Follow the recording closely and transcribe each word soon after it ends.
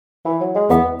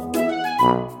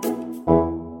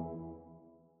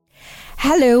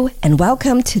Hello and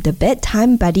welcome to the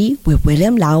Bedtime Buddy with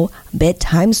William Lau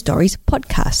Bedtime Stories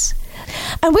podcast.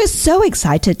 And we're so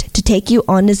excited to take you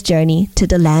on this journey to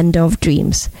the land of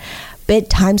dreams.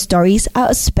 Bedtime stories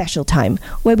are a special time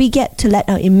where we get to let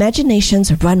our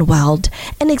imaginations run wild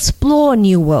and explore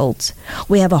new worlds.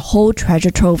 We have a whole treasure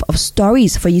trove of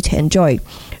stories for you to enjoy,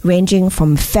 ranging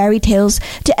from fairy tales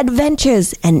to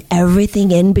adventures and everything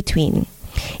in between.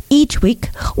 Each week,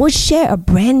 we'll share a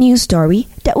brand new story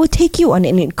that will take you on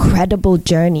an incredible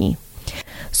journey.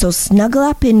 So snuggle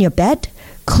up in your bed,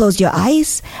 close your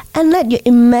eyes, and let your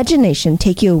imagination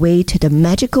take you away to the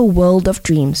magical world of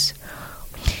dreams.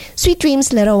 Sweet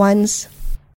dreams, little ones.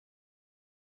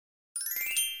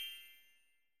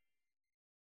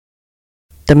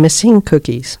 The Missing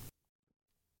Cookies.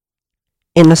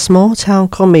 In a small town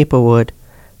called Maplewood,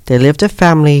 there lived a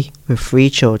family with 3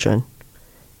 children,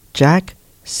 Jack,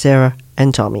 Sarah,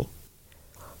 and Tommy.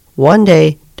 One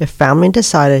day, the family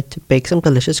decided to bake some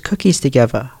delicious cookies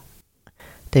together.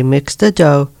 They mixed the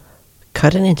dough,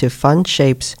 cut it into fun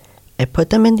shapes, and put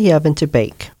them in the oven to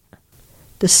bake.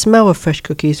 The smell of fresh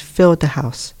cookies filled the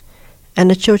house,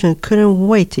 and the children couldn't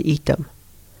wait to eat them.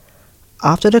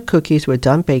 After the cookies were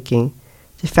done baking,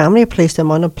 the family placed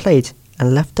them on a plate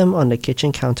and left them on the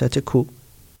kitchen counter to cool.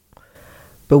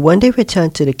 But when they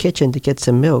returned to the kitchen to get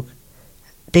some milk,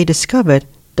 they discovered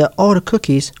that all the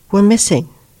cookies were missing.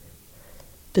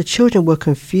 The children were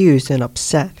confused and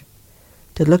upset.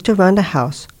 They looked around the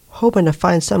house, hoping to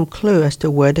find some clue as to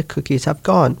where the cookies have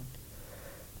gone.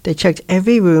 They checked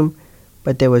every room,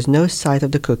 but there was no sight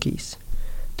of the cookies.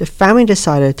 The family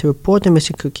decided to report the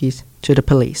missing cookies to the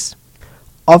police.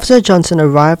 Officer Johnson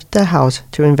arrived at the house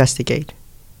to investigate.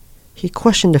 He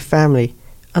questioned the family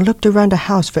and looked around the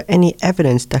house for any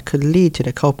evidence that could lead to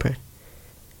the culprit.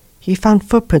 He found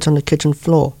footprints on the kitchen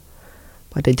floor,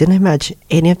 but they didn't match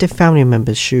any of the family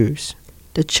members' shoes.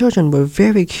 The children were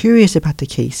very curious about the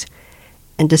case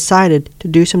and decided to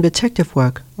do some detective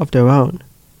work of their own.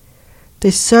 They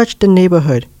searched the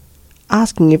neighborhood,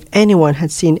 asking if anyone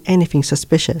had seen anything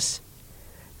suspicious.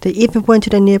 They even went to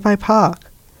the nearby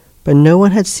park, but no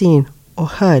one had seen or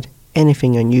heard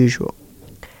anything unusual.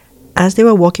 As they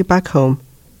were walking back home,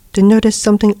 they noticed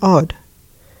something odd.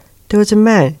 There was a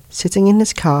man sitting in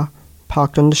his car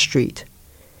parked on the street.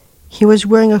 He was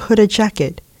wearing a hooded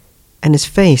jacket, and his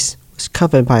face was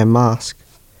covered by a mask.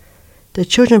 The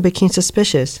children became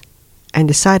suspicious and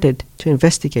decided to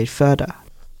investigate further.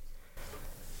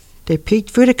 They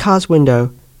peeked through the car's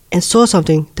window and saw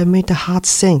something that made their hearts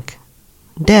sink.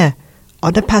 There,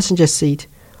 on the passenger seat,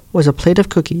 was a plate of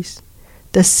cookies,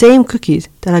 the same cookies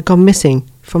that had gone missing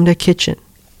from their kitchen.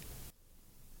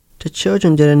 The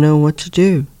children didn't know what to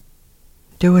do.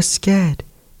 They were scared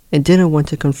and didn't want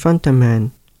to confront the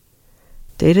man.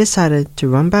 They decided to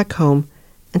run back home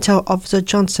and tell Officer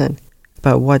Johnson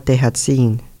about what they had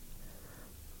seen.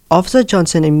 Officer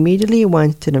Johnson immediately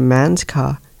went to the man's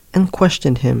car and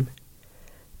questioned him.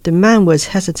 The man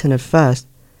was hesitant at first,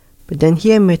 but then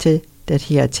he admitted that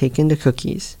he had taken the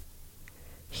cookies.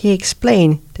 He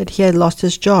explained that he had lost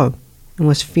his job and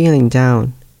was feeling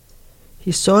down.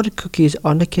 He saw the cookies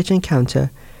on the kitchen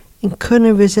counter and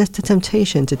couldn't resist the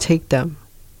temptation to take them.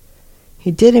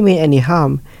 He didn't mean any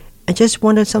harm and just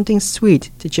wanted something sweet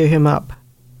to cheer him up.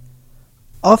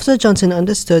 Officer Johnson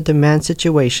understood the man's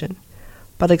situation,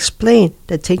 but explained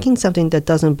that taking something that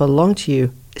doesn't belong to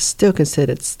you is still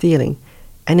considered stealing,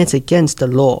 and it's against the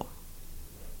law.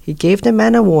 He gave the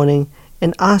man a warning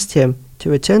and asked him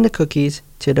to return the cookies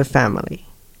to the family.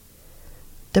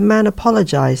 The man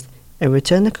apologized and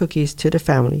returned the cookies to the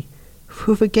family,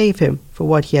 who forgave him for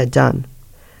what he had done.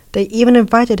 They even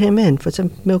invited him in for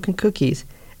some milk and cookies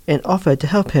and offered to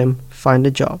help him find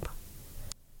a job.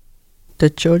 The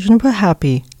children were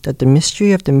happy that the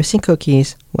mystery of the missing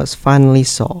cookies was finally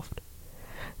solved.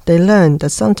 They learned that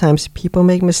sometimes people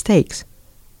make mistakes,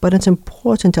 but it's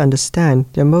important to understand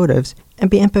their motives and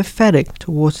be empathetic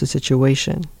towards the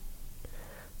situation.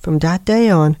 From that day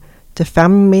on, the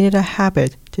family made it a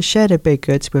habit to share their baked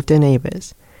goods with their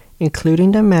neighbors,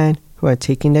 including the man who had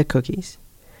taken their cookies.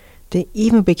 They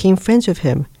even became friends with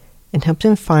him and helped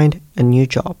him find a new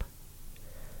job.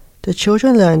 The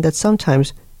children learned that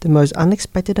sometimes the most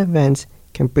unexpected events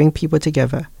can bring people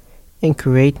together and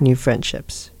create new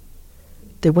friendships.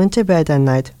 They went to bed that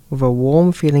night with a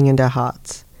warm feeling in their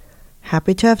hearts,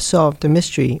 happy to have solved the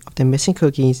mystery of the missing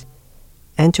cookies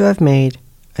and to have made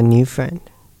a new friend.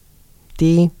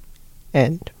 The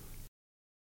end.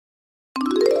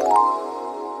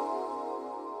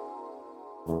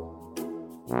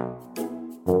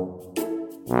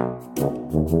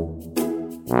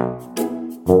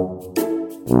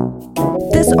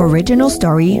 This original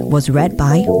story was read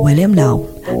by William Lau.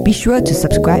 Be sure to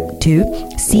subscribe to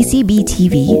CCB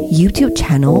TV YouTube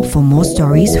channel for more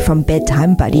stories from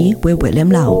Bedtime Buddy with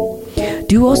William Lau.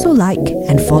 Do also like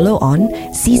and follow on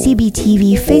CCB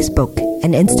TV Facebook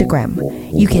and Instagram.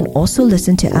 You can also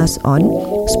listen to us on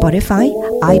Spotify,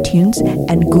 iTunes,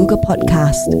 and Google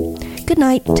Podcast. Good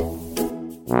night.